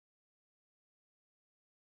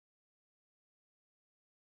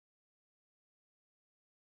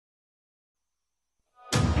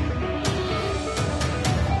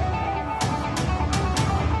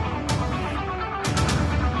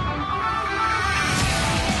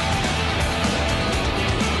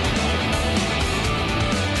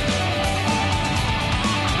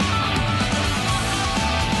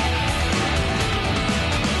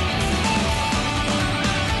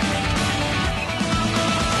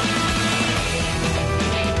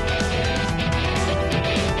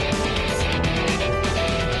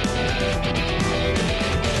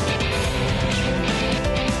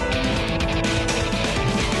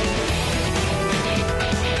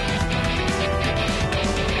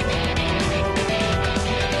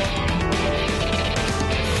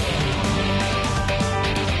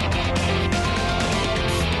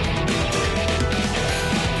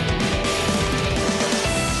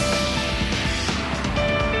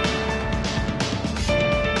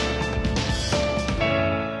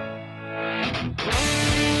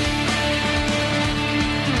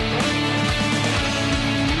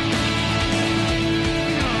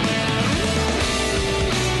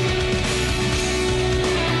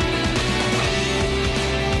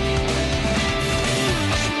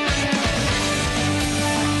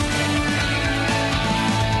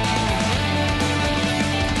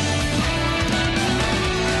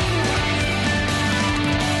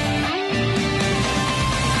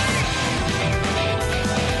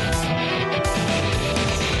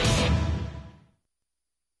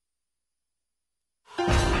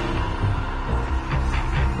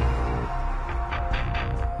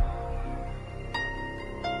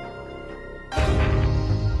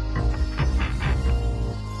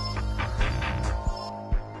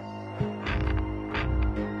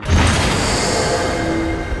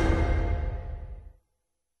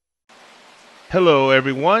Hello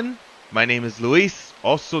everyone, my name is Luis,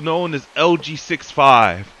 also known as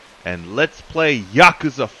LG65, and Let's Play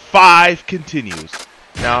Yakuza 5 continues.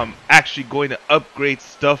 Now I'm actually going to upgrade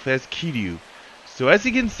stuff as Kiryu. So as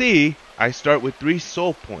you can see, I start with 3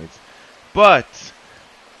 soul points, but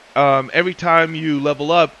every time you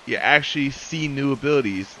level up, you actually see new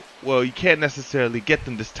abilities. Well, you can't necessarily get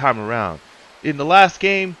them this time around. In the last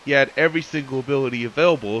game, you had every single ability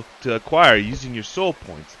available to acquire using your soul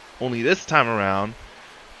points. Only this time around,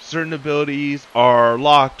 certain abilities are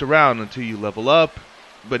locked around until you level up,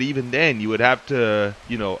 but even then you would have to,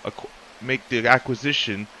 make the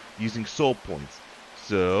acquisition using soul points.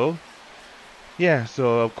 So, yeah,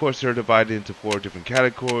 so of course they're divided into 4 different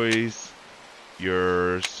categories: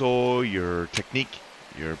 your soul, your technique,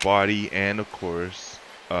 your body, and of course,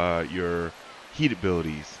 your heat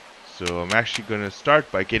abilities. So I'm actually going to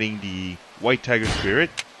start by getting the White Tiger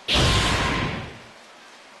Spirit.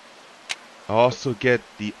 I'll also get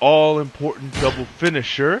the all-important double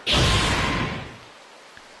finisher.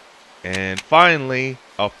 And finally,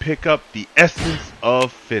 I'll pick up the Essence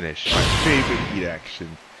of Finish, my favorite heat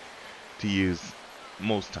action to use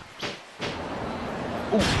most times.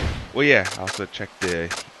 Ooh. Well, yeah, I also checked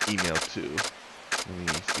the email too. Let me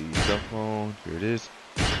see, cell phone, here it is.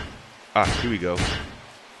 Here we go.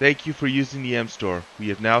 Thank you for using the M-Store. We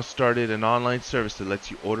have now started an online service that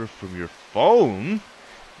lets you order from your phone.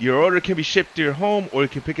 Your order can be shipped to your home, or you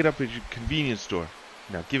can pick it up at your convenience store.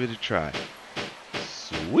 Now give it a try.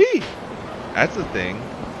 Sweet! That's a thing.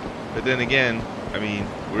 But then again, I mean,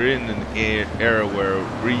 we're in an era where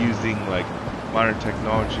we're using like modern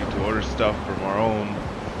technology to order stuff from our own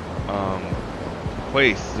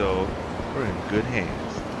place, so we're in good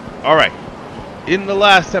hands. Alright, in the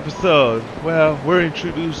last episode, well, we're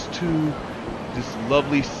introduced to this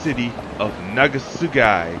lovely city of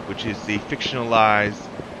Nagasu, which is a fictionalized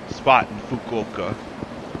spot in Fukuoka,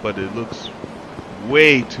 but it looks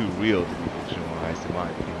way too real to be fictionalized in my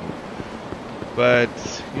opinion.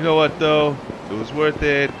 But you know what though, it was worth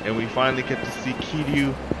it, and we finally get to see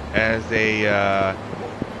Kiryu as a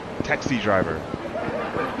taxi driver.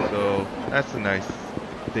 So that's a nice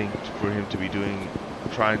thing for him to be doing,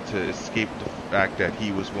 trying to escape the fact that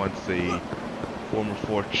he was once a former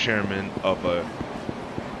 4th chairman of a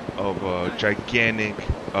gigantic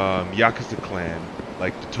Yakuza clan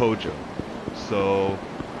like the Tojo. So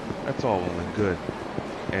that's all well and good.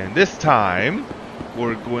 And this time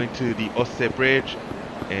we're going to the Ose Bridge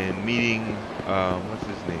and meeting what's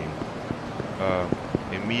his name?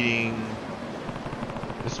 And meeting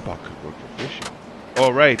this spot could work for fishing.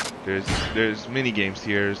 Oh right, there's mini games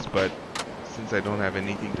here, but since I don't have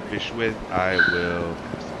anything to fish with, I will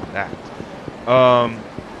pass on that.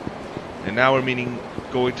 And now we're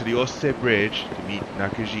going to the Ose Bridge to meet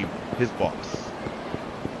Nakajima, his boss.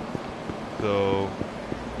 So,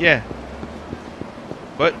 yeah.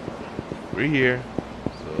 But, we're here.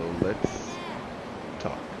 So, let's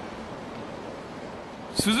talk.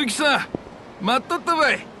 Suzuki-san, 待っとった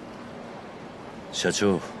ばい。社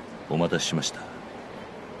長、お待たせしました。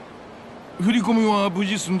振り込みは無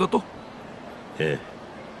事済んだと？ええ。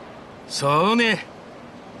そうね。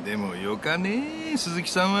でもよかねえ、鈴木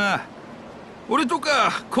さんは。俺と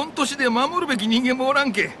かこん年で守るべき人間もおら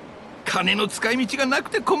んけ。金の使い道がなく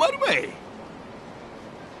て困るばい。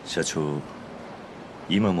社長、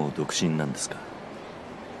今も独身なんですか？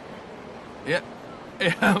いや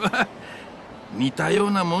まあ似たよ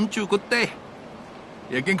うなもんちゅうこったい。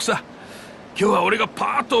やけんくさ、今日は俺がパ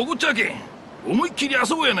ーッとおごっちゃうけん思いっきり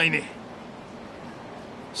遊ぼうやないね。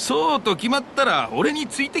そうと決まったら俺に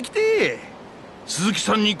ついてきて、鈴木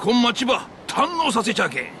さんにこん町場堪能させちゃう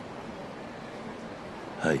けん。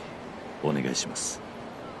はい、お願いします。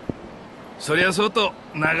そりゃそうと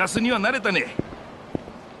長洲には慣れたね。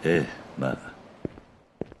ええ、まあ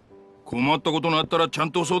困ったことがあったらちゃ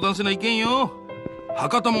んと相談せないけんよ。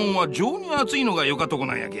博多門は情に熱いのがよかとこ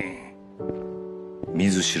なんやけん。見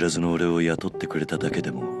ず知らずの俺を雇ってくれただけで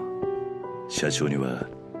も社長には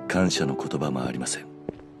感謝の言葉もありません。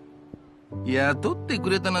雇ってく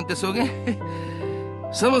れたなんてそげん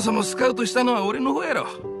そもそもスカウトしたのは俺の方やろ。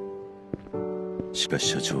しかし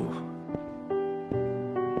社長、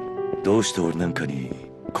どうして俺なんかに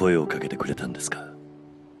声をかけてくれたんですか？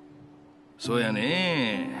そうや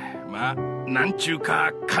ね。まあなんちゅう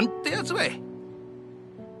か勘ってやつばい。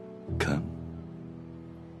勘？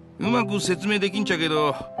うまく説明できんちゃけ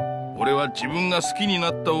ど、俺は自分が好きに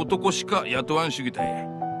なった男しか雇わん主義たい。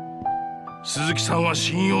鈴木さんは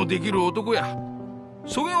信用できる男や。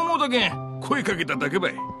そげん思うだけん声かけただけば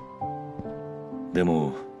い。で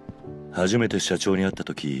も初めて社長に会った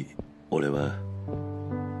時、俺は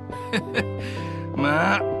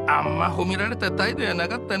まああんま褒められた態度やな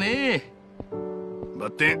かったね。ば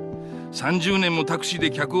ってん30年もタクシー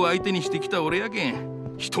で客を相手にしてきた俺やけ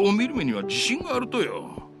ん、人を見る目には自信があると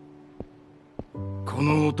よ。こ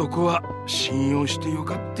の男は信用してよ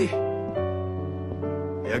かって。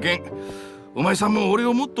やけんお前さんも俺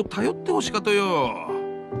をもっと頼ってほしかとよ。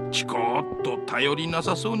ちこっと頼りな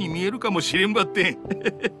さそうに見えるかもしれんばって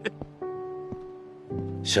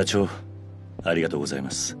社長、ありがとうござい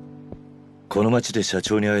ます。この町で社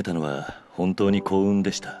長に会えたのは本当に幸運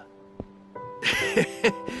でした。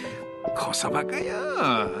こそばかよ。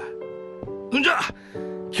んじゃ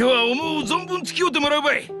今日は思う存分付き合ってもらう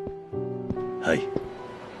ばい。はい。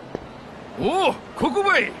おお、ここ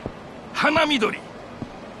ばい。花緑。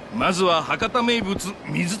まずは博多名物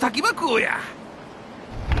水炊きば食おうや。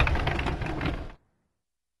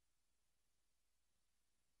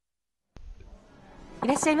い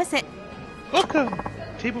らっしゃいませ。 Welcome!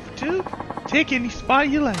 Table for two? Take any spot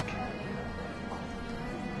you like.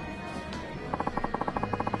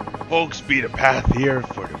 Folks beat a path here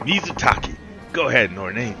for the Mizutaki. Go ahead and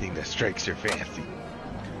order anything that strikes your fancy.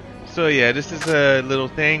 So yeah, this is a little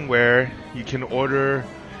thing where you can order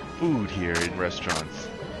food here in restaurants.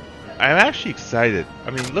 I'm actually excited.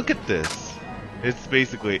 I mean, look at this. It's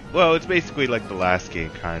basically like the last game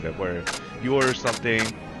kind of, where you order something,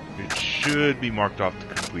 it should be marked off the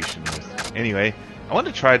completion list. Anyway, I want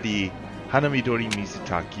to try the Hanamidori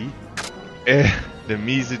Mizutaki. The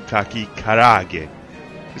Mizutaki Karage.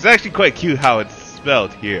 It's actually quite cute how it's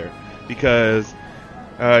spelled here, because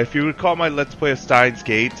if you recall my Let's Play of Steins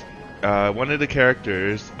Gate, one of the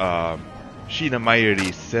characters, Shina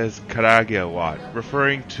Mayuri, says Karage a lot,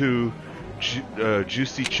 referring to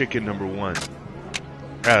Juicy Chicken number 1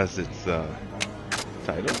 as its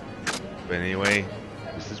title. But anyway,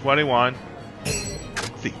 this is what I want.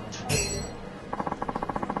 Let's eat.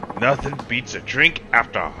 Nothing beats a drink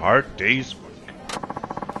after a hard day's work.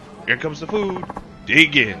 Here comes the food.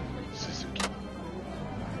 Dig in, Suzuki.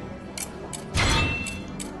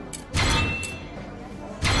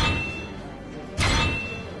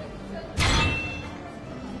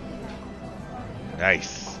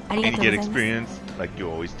 Nice. And you get experience like you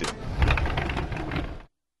always do.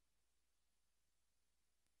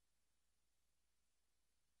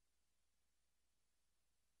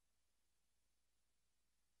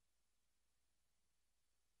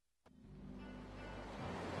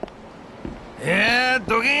 Yeah,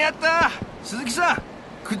 土下やった。鈴木さん、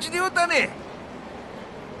口でよったね。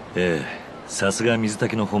ええ、さすが水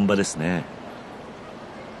炊きの本場ですね。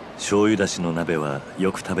醤油だしの鍋は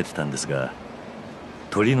よく食べてたんですが、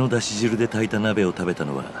鶏のだし汁で炊いた鍋を食べた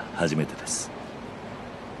のは初めてです。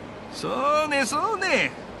そうねそう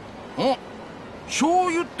ね。お、醤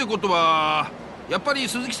油ってことはやっぱり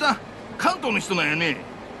鈴木さん関東の人なんやね。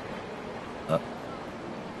あ、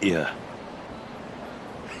いや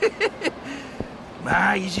ま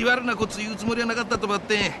あ意地悪なこと言うつもりはなかったとばっ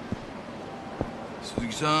て。鈴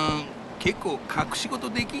木さん結構隠し事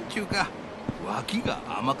できんちゅうか、脇が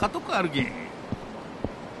甘かとかあるけん。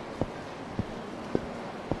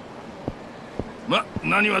ま、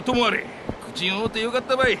何はともあれ口に合うてよかっ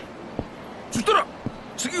たばい。そしたら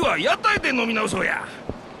次は屋台で飲み直そうや。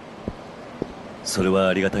それは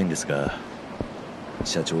ありがたいんですが、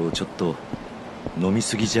社長ちょっと飲み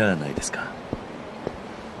すぎじゃないですか。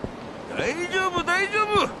大丈夫大丈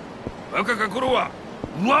夫。若か頃は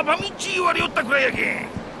上ばみっち言われよったくらいやけん。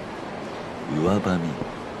上ばみ。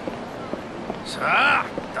さあ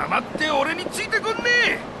黙って俺についてくん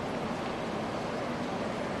ね。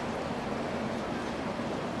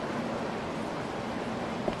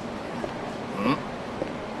ん？あ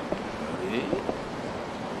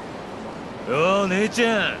れ？おう姉ち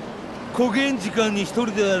ゃん、こげん時間に一人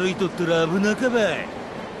で歩いとったら危なかばい。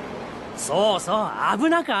そうそう、危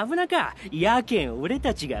なか危なか。やけん俺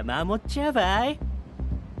たちが守っちゃうばい。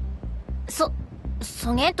そ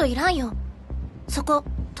げんといらんよ。そこ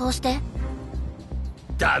通して。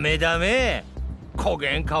ダメダメ。こ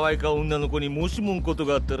げん可愛いか女の子にもしもんこと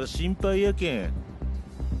があったら心配やけん。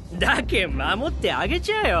だけん守ってあげ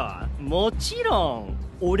ちゃよ。もちろん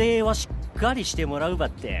お礼はしっかりしてもらうばっ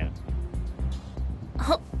てん。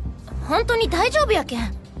本当に大丈夫やけ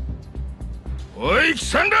ん。おい貴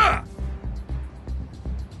さんだ。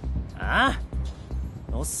ああ、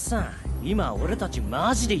おっさん今俺たち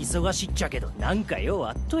マジで忙しいっちゃけどなんかようあ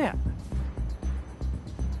っとや。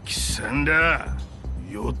貴さんだ。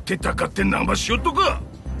酔ってたかってナンバしよっとか。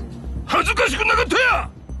恥ずかしくなかったや。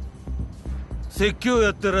説教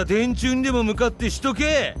やったら電柱にでも向かってしと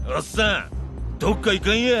け。おっさんどっか行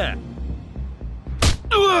かんや。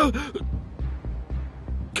うわっ、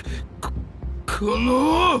こ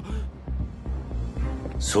の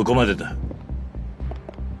そこまでだ。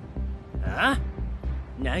あ？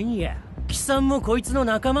なんや、貴さんもこいつの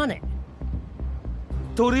仲間ね。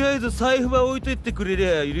とりあえず財布ば置いてってくれり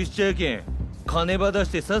ゃ許しちゃうけん。金ば出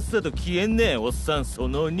してさっさと消えんねん、おっさんそ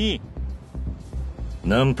の2。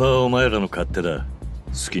ナンパはお前らの勝手だ。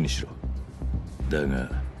好きにしろ。だが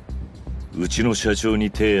うちの社長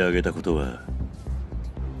に手を挙げたことは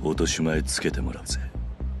落とし前つけてもらうぜ。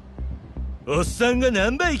おっさんが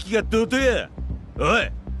何倍生きがっとうとや。お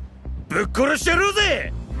い、ぶっ殺してやろう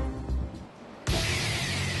ぜ。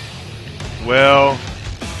 Well,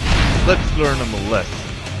 let's learn them a lesson.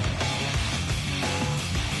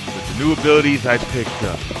 With the new abilities I picked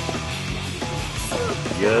up.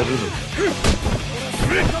 やるのか。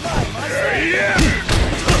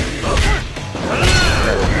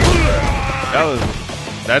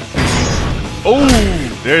That's oh,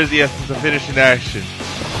 there's the essence of finishing action.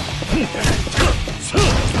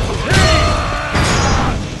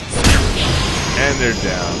 And they're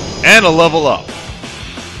down. And a level up.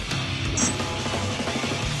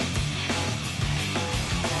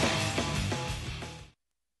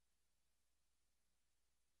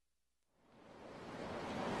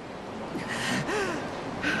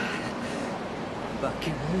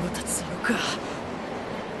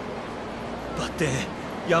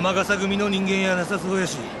山笠組の人間やなさそうや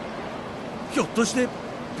し、ひょっとして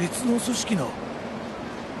別の組織の。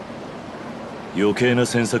余計な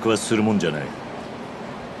詮索はするもんじゃない。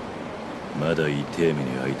まだ痛え目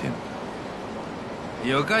に遭いてん。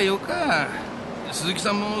よかよか。鈴木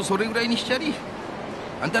さんもそれぐらいにしちゃり。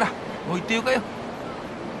あんたらもう行ってよかよ。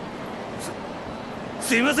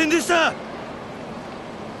すいませんでした。あ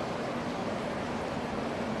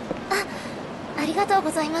りがとうご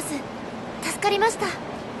ざいます。助かりました。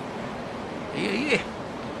いえいえ。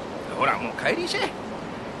ほらもう帰りんしゃい。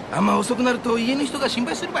あんま遅くなると家の人が心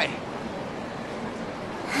配するばい。は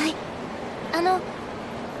い。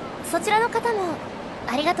そちらの方も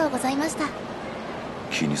ありがとうございました。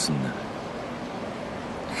気にすんな。は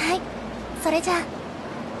い、それじゃあ。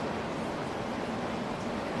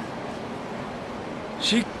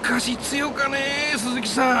しっかし強かねえ、鈴木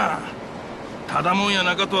さん。ただもんや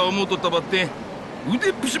なかとは思うとったばって、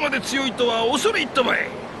腕っぷしまで強いとは恐れ入ったばい。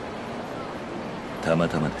たま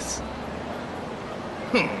たまです。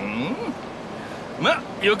ふん、ま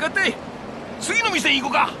あよかったい。次の店に行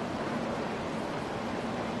こうか。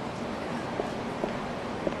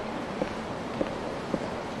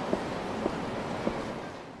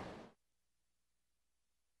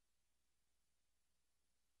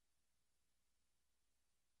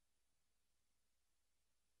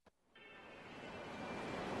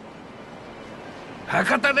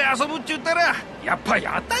博多で遊ぶっちゅったらやっぱ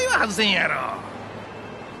屋台は外せんやろ。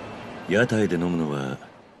屋台で飲むのは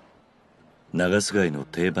長洲街の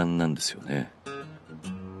定番なんですよね。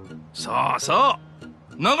そうそ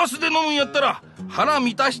う。長洲で飲むんやったら腹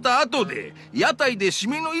満たした後で屋台で締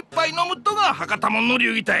めの一杯飲むっとが博多もんの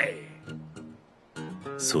流儀たい。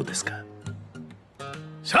そうですか。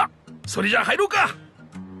さあそれじゃあ入ろうか。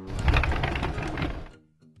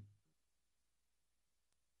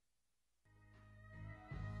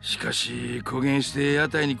しかしこげんして屋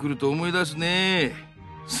台に来ると思い出すね。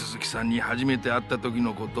鈴木さんに初めて会った時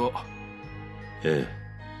のこと。え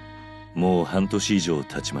え、もう半年以上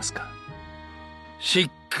経ちますか。し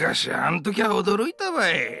かしあん時は驚いたば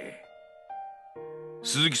い。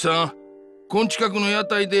鈴木さん、こん近くの屋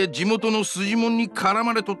台で地元の筋もんに絡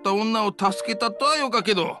まれとった女を助けたとはよか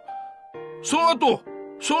けど、その後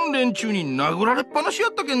そん連中に殴られっぱなしや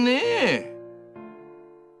ったけんね。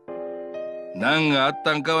何があっ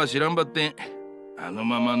たんかは知らんばってん、あの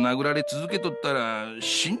まま殴られ続けとったら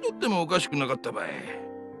死んどってもおかしくなかったばい。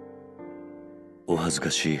お恥ず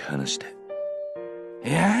かしい話で。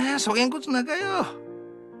いやー、そげんこつなかよ。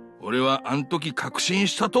俺はあん時確信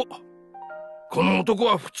したと。この男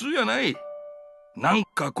は普通やない。なん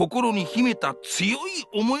か心に秘めた強い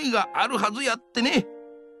思いがあるはずやってね。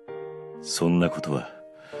そんなことは。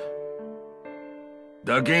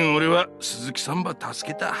だけん俺は鈴木さんば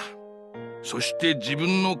助けた。そして自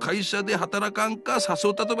分の会社で働かんか誘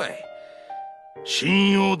ったとばい。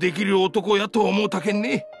信用できる男やと思うたけん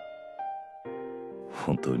ね。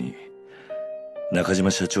本当に中島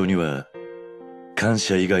社長には感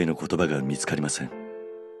謝以外の言葉が見つかりません。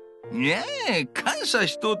いやえ、感謝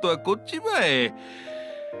しとうとはこっちばい。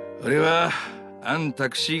俺はあんタ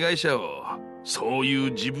クシー会社をそうい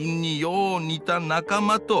う自分によう似た仲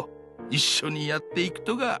間と一緒にやっていく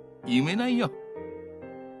とが夢なんよ。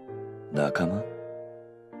仲間？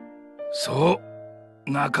そ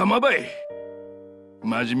う、仲間ばい。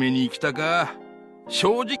真面目に生きたか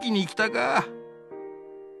正直に生きたか。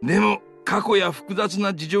でも過去や複雑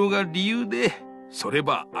な事情が理由でそれ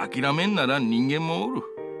ば諦めんならん人間もおる。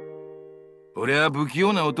俺は不器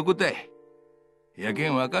用な男たい。やけ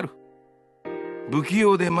んわかる。不器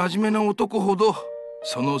用で真面目な男ほど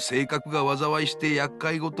その性格が災いして厄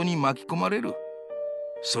介ごとに巻き込まれる。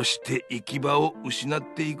そして行き場を失っ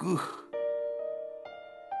ていく。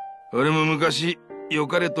俺も昔良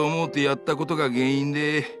かれと思うてやったことが原因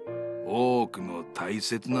で多くの大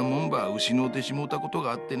切なもんば失うてしもうたこと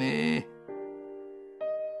があってね。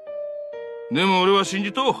でも俺は信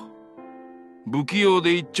じとう。不器用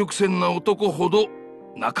で一直線な男ほど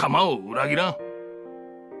仲間を裏切らん。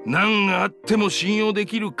何があっても信用で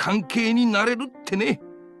きる関係になれるってね。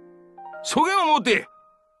そげん思うて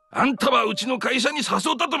あんたはうちの会社に誘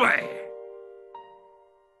ったとばい。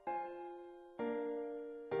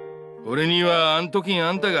俺にはあん時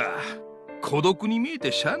あんたが孤独に見え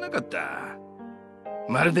てしゃあなかった。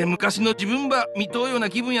まるで昔の自分ば見とうような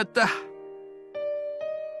気分やった。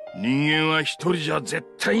人間は一人じゃ絶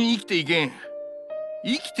対に生きていけん。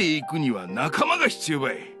生きていくには仲間が必要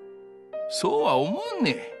ばい。そうは思わん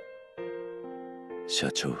ね。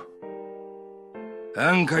社長。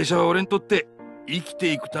あん会社は俺にとって生き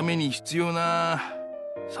ていくために必要な、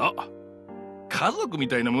そう家族み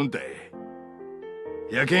たいなもんたい。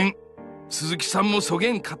やけん鈴木さんもそ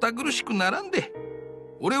げん堅苦しくならんで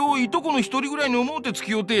俺をいとこの一人ぐらいに思うて付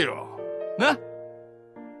き合うてよな。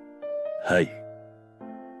はい。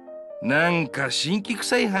なんか新規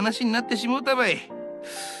臭い話になってしもうたばい。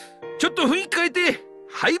ちょっと雰囲気変えて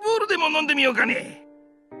ハイボールでも飲んでみようかね。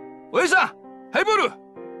おやさんハイボー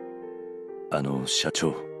ル。社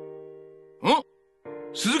長。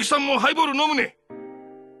鈴木さんもハイボール飲むね。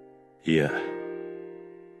いや、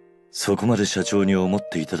そこまで社長に思っ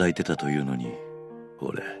ていただいてたというのに、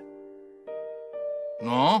俺。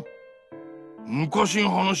なあ、昔の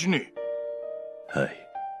話ね。はい。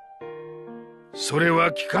それ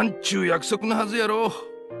は期間中約束のはずやろ。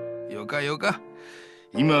よかよか。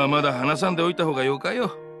今はまだ話さんでおいた方がよか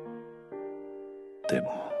よ。で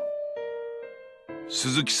も。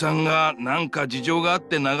鈴木さんがなんか事情があっ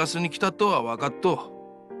て長洲に来たとは分かっと。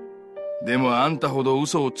でもあんたほど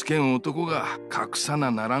嘘をつけん男が隠さ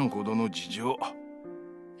なならんほどの事情。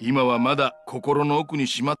今はまだ心の奥に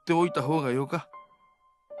しまっておいた方がよか。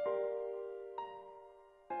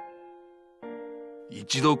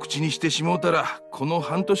一度口にしてしもうたらこの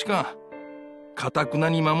半年間堅くな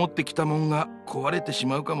に守ってきたもんが壊れてし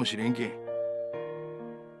まうかもしれんけん。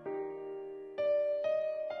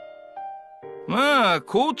まあ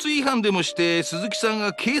交通違反でもして鈴木さん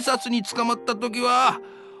が警察に捕まった時は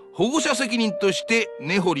保護者責任として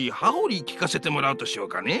根掘り葉掘り聞かせてもらうとしよう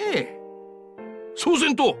かね。そうせ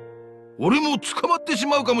んと俺も捕まってし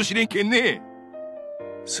まうかもしれんけんね。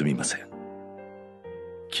すみません。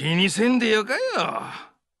気にせんでよかよ。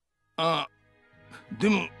あ、で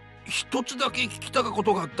も一つだけ聞きたかこ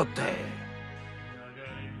とがあったって。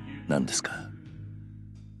何ですか？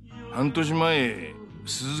半年前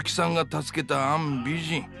鈴木さんが助けたあん美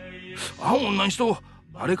人、あん女の人、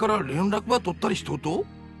あれから連絡ば取ったりしとうと？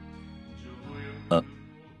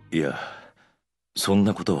いや、そん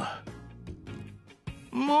なことは。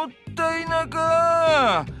もったいな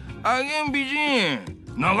か。あげん美人、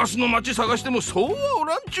長洲の町探してもそうはお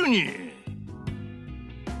らんちゅうに。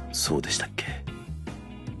そうでしたっけ？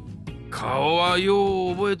顔はよ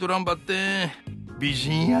う覚えとらんばって美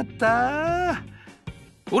人やった。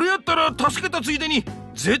俺やったら助けたついでに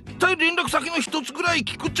絶対連絡先の一つぐらい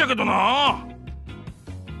聞くっちゃけどな。は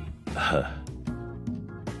あ。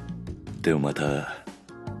でもまた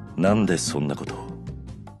なんでそんなことを？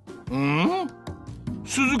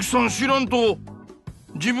鈴木さん知らんと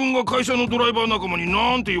自分が会社のドライバー仲間に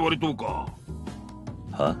なんて言われとうか。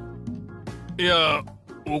は？いや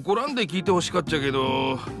怒らんで聞いてほしかっちゃけ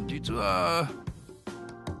ど実は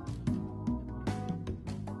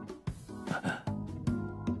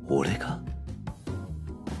俺が？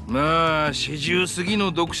まあ40過ぎ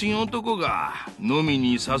の独身男が飲み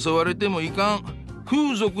に誘われてもいかん、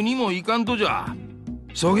風俗にもいかんとじゃ、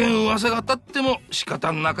そげん噂が立っても仕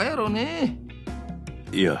方んなかやろね。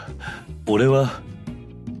いや、俺は。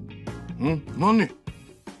何ね？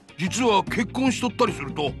実は結婚しとったりす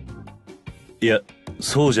ると？いや、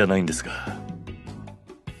そうじゃないんですが。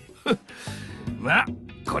まあ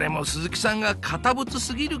これも鈴木さんが堅物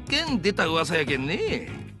すぎるけん出た噂やけん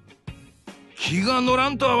ね。気が乗ら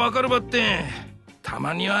んとはわかるばって、た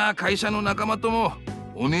まには会社の仲間とも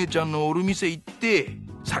お姉ちゃんのおる店行って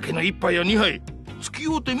酒の一杯や二杯付き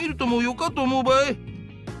合うてみるともよかと思うばい。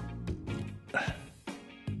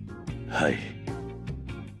はい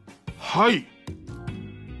はい、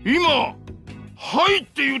今はいっ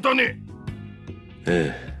て言うたね。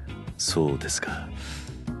ええ、そうですか。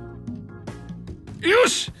よ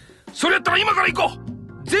し、それやったら今から行こ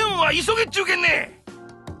う。善は急げっちゅうけんね。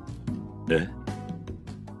え？